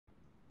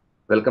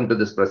Welcome to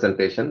this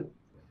presentation.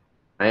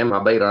 I am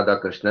Abhay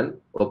Radhakrishnan,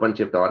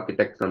 OpenShift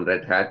Architect from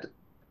Red Hat,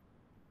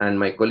 and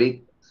my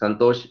colleague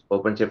Santosh,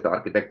 OpenShift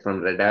Architect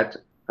from Red Hat.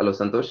 Hello,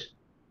 Santosh.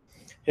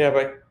 Yeah,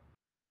 bye.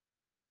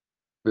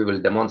 We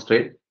will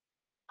demonstrate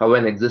how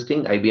an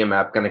existing IBM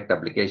App Connect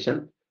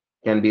application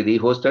can be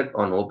rehosted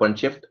on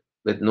OpenShift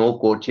with no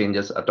code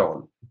changes at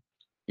all.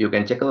 You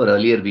can check our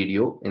earlier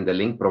video in the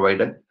link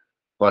provided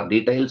for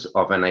details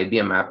of an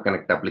IBM App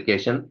Connect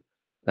application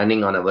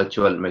running on a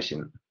virtual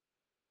machine.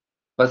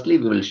 Firstly,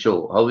 we will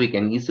show how we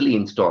can easily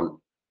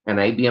install an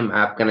IBM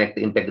App Connect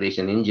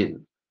integration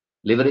engine,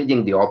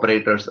 leveraging the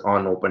operators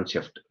on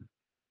OpenShift.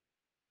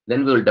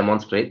 Then we will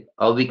demonstrate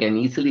how we can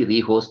easily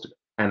rehost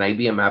an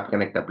IBM App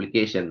Connect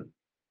application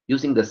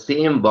using the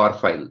same bar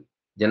file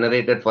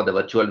generated for the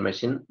virtual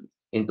machine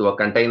into a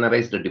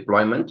containerized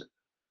deployment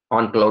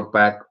on Cloud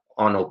Pak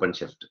on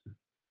OpenShift.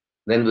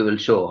 Then we will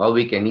show how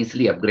we can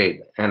easily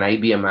upgrade an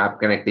IBM App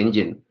Connect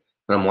engine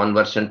from one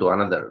version to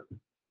another.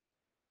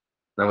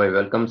 Now I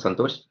welcome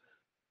Santosh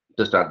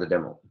to start the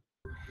demo.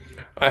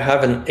 I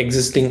have an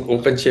existing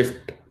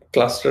OpenShift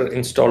cluster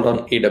installed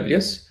on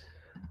AWS.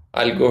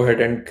 I'll go ahead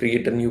and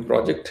create a new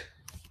project.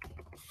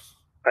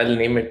 I'll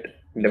name it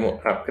Demo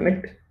App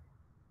Connect.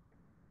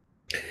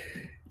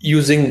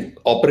 Using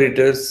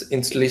operators,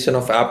 installation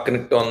of App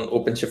Connect on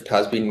OpenShift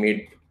has been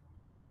made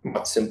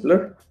much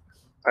simpler.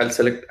 I'll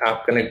select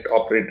App Connect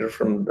operator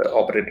from the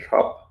operator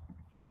hub.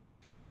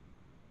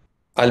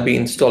 I'll be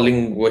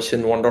installing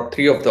version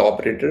 1.3 of the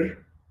operator.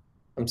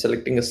 I'm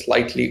selecting a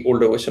slightly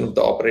older version of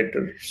the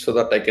operator so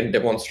that I can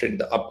demonstrate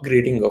the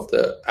upgrading of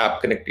the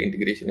App Connect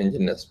integration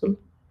engine as well.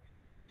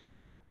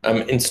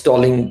 I'm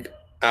installing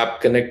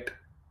App Connect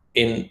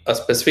in a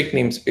specific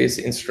namespace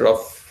instead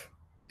of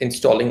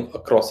installing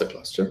across the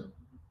cluster.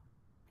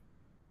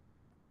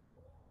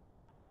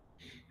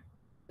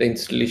 The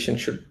installation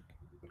should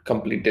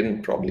complete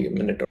in probably a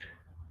minute.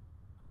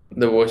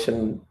 The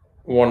version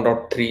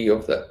 1.3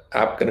 of the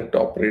App Connect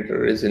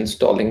operator is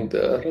installing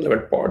the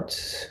relevant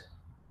parts.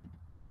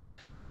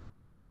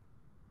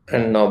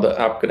 And now the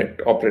App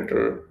Connect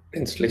operator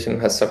installation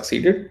has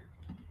succeeded.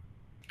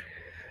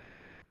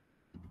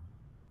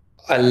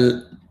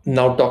 I'll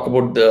now talk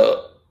about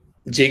the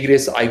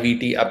JGrace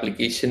IVT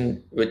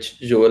application, which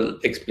Joel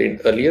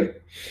explained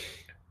earlier.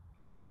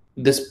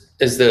 This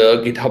is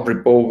the GitHub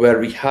repo where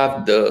we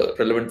have the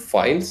relevant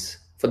files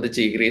for the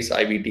JGrace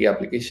IVT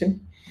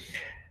application.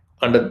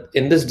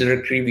 In this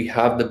directory, we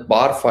have the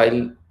bar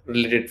file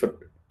related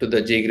to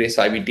the JGrace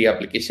IVT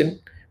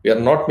application. We are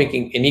not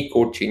making any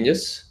code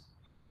changes.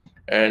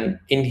 And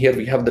in here,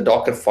 we have the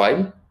Docker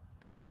file.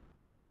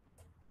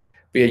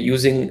 We are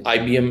using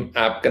IBM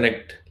App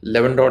Connect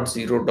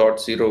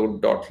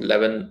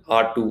 11.0.0.11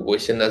 R2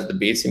 version as the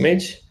base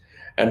image.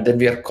 And then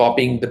we are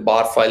copying the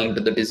bar file into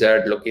the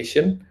desired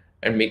location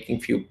and making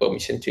few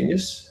permission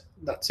changes.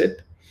 That's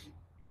it.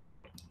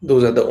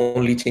 Those are the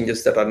only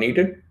changes that are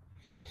needed.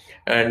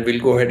 And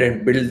we'll go ahead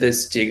and build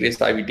this JGrace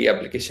IVT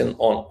application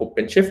on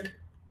OpenShift.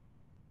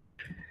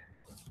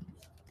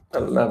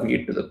 I'll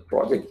navigate to the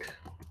project,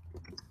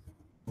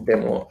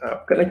 Demo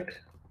App Connect.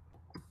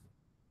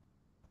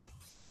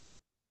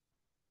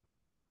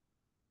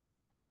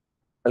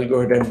 I'll go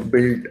ahead and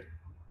build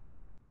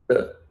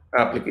the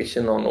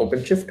application on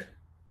OpenShift.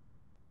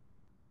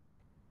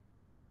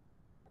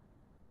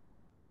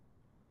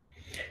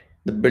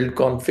 The build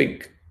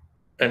config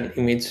and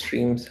image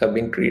streams have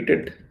been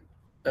created.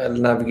 I'll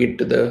navigate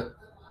to the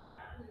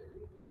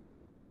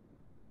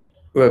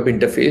web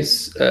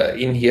interface.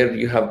 In here,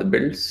 you have the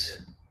builds.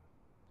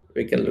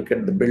 We can look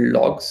at the build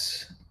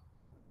logs.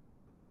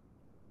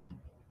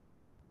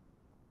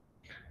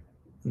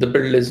 The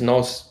build is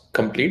now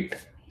complete.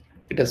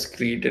 It has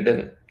created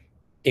an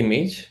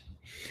image.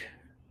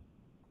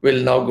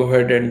 We'll now go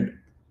ahead and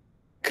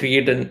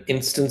create an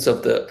instance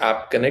of the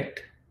App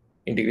Connect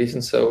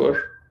integration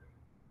server.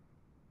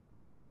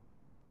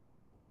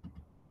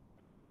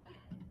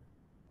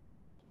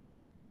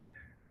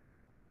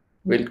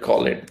 We'll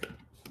call it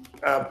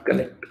App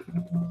Connect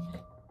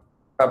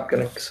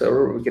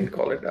server. We can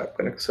call it App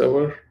Connect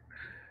server.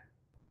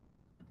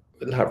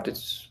 We'll have to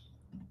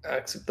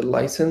accept the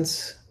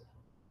license.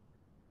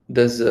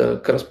 There's a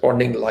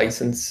corresponding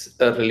license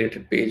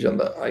related page on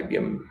the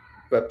IBM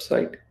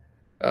website.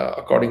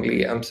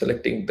 Accordingly, I'm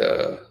selecting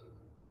the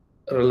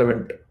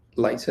relevant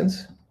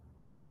license.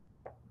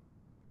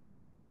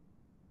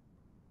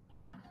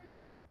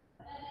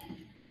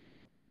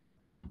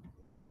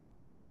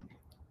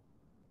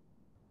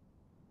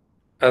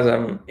 As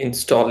I'm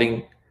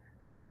installing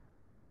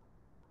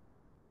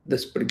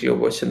this particular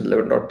version,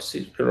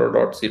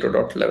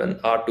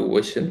 11.0.0.11 R2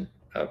 version,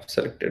 I've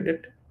selected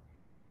it.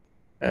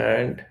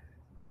 And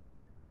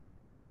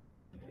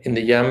in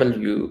the YAML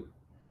view,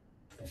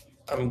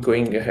 I'm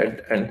going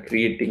ahead and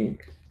creating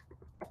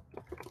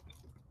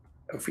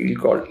a field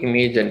called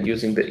image and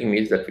using the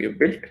image that we have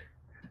built.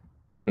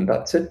 And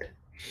that's it.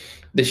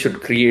 This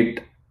should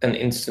create an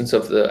instance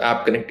of the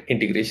App Connect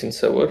integration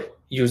server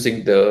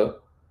using the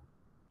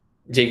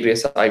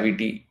JGrace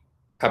IVT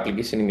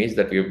application image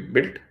that we have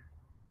built.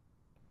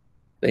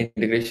 The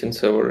integration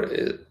server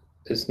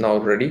is now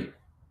ready.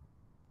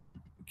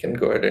 We can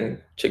go ahead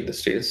and check the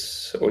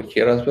status over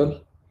here as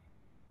well.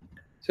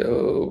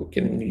 So we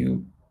can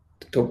view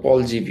the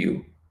topology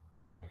view.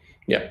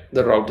 Yeah,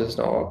 the route is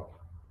now up.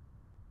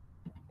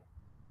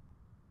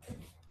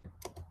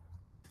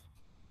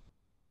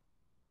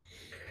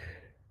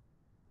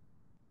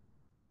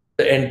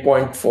 The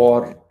endpoint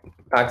for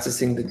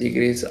accessing the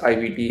JGrace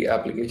IVT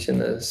application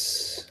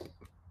is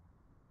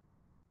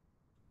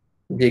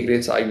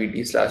JGrace IVT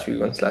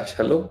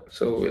 /v1/hello.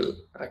 So we'll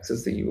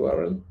access the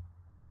URL.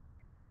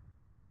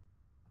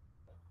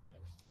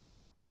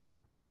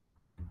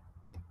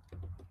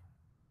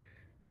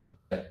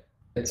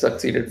 It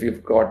succeeded.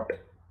 We've got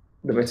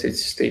the message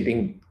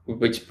stating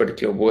which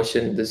particular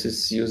version this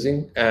is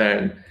using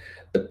and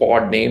the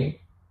pod name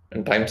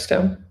and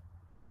timestamp.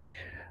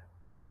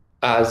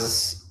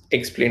 As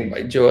explained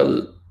by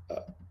Joel,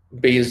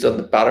 based on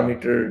the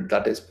parameter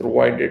that is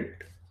provided,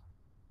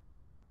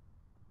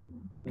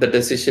 the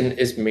decision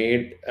is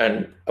made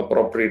and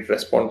appropriate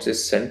response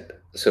is sent.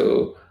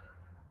 So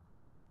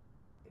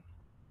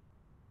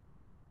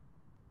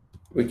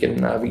we can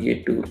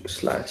navigate to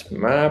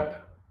 /map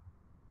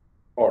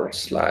or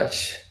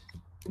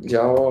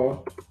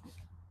 /java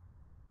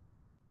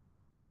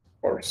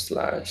or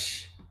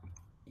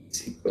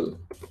 /SQL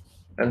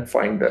and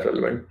find the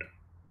relevant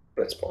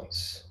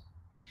response.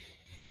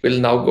 We'll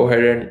now go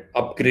ahead and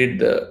upgrade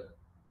the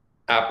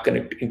App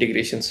Connect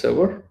integration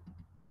server.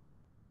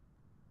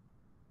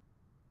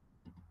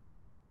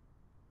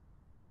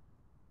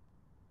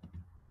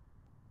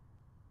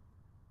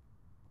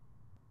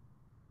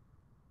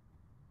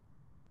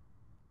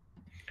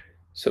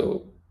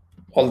 So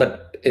all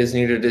that is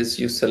needed is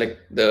you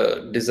select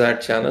the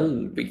desired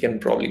channel. We can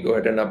probably go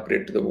ahead and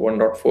upgrade to the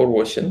 1.4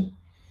 version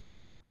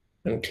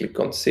and click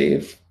on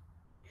save.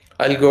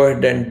 I'll go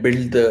ahead and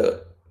build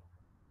the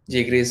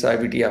JGrace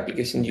IVT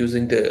application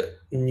using the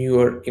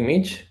newer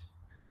image.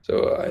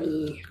 So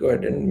I'll go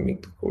ahead and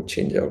make the code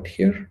change out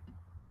here.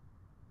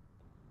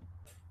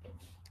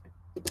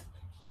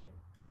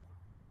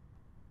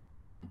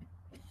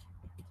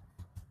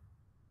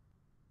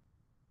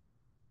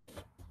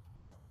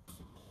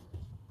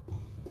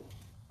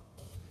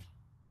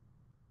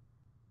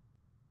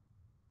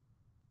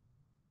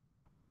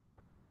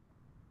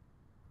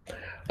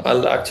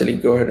 I'll actually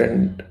go ahead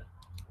and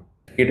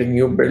create a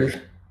new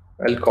build.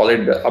 I'll call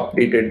it the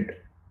updated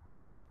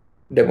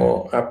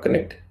demo App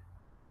Connect.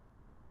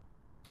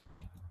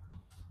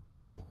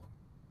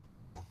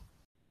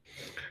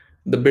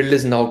 The build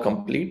is now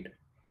complete.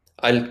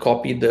 I'll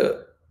copy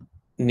the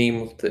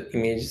name of the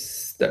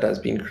image that has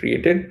been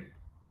created.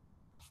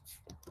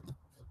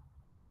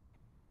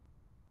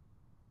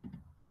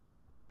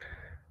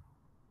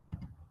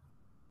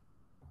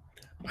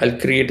 I'll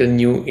create a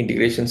new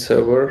integration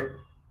server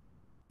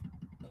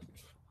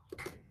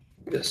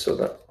just so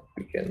that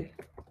we can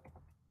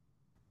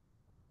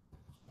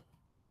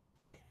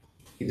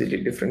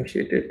easily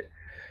differentiate it.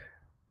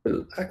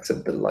 We'll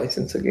accept the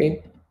license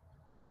again.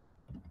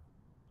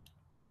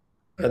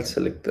 I'll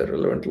select the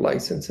relevant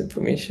license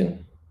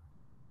information.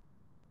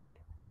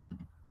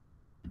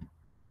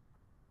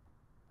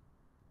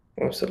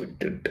 I've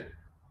selected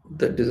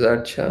the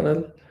desired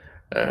channel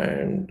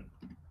and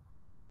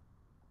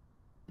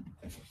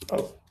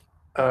I'll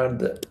add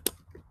the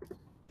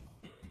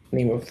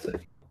name of the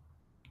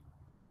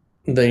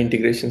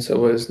integration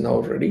server is now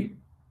ready.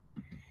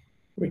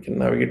 We can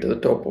navigate to the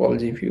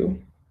topology view.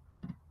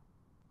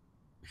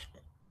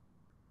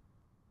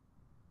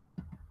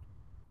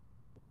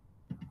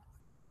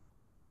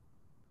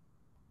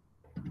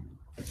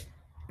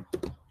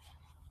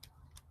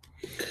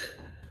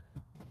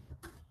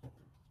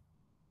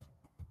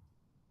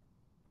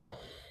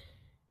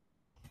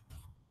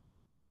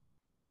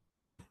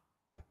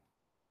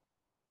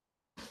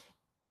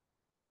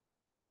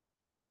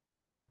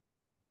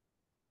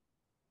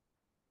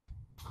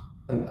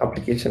 And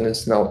application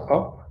is now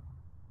up.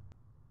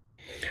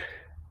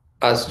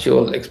 As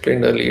Joel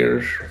explained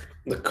earlier,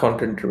 the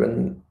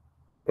content-driven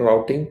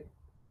routing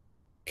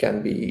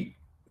can be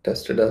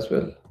tested as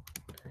well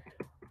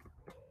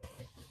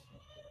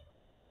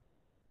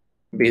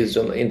based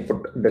on the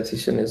input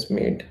decision is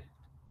made.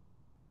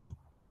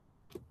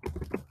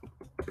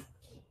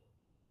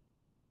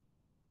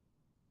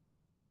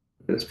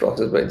 It is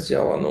processed by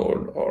Java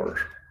node or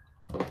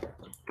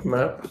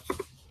map.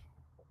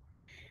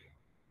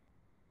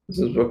 This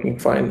is working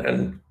fine.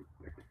 And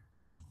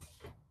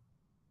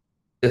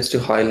just to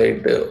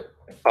highlight the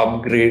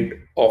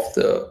upgrade of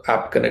the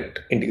App Connect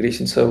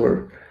integration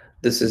server,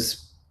 this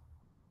is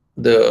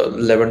the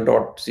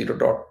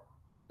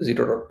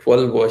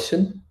 11.0.0.12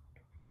 version.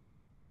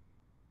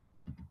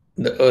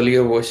 The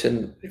earlier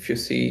version, if you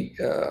see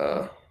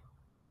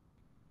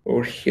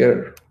over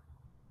here,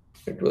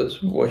 it was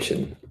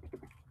version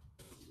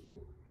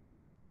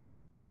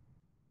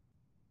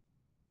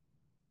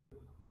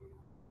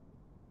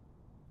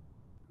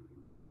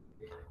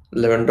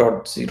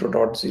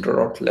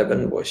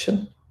 11.0.0.11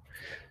 version.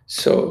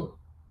 So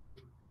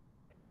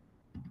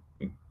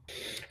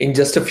in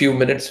just a few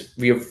minutes,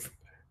 we have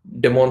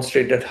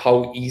demonstrated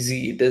how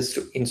easy it is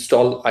to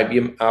install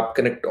IBM App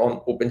Connect on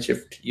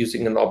OpenShift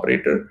using an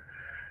operator.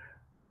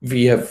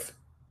 We have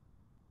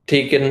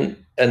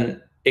taken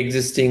an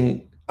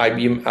existing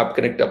IBM App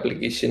Connect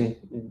application,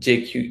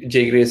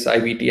 JGrace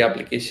IVT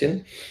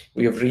application.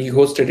 We have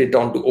rehosted it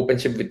onto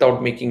OpenShift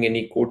without making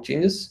any code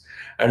changes.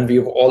 And we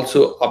have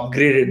also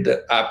upgraded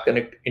the App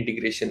Connect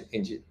integration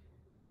engine.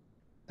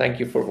 Thank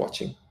you for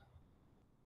watching.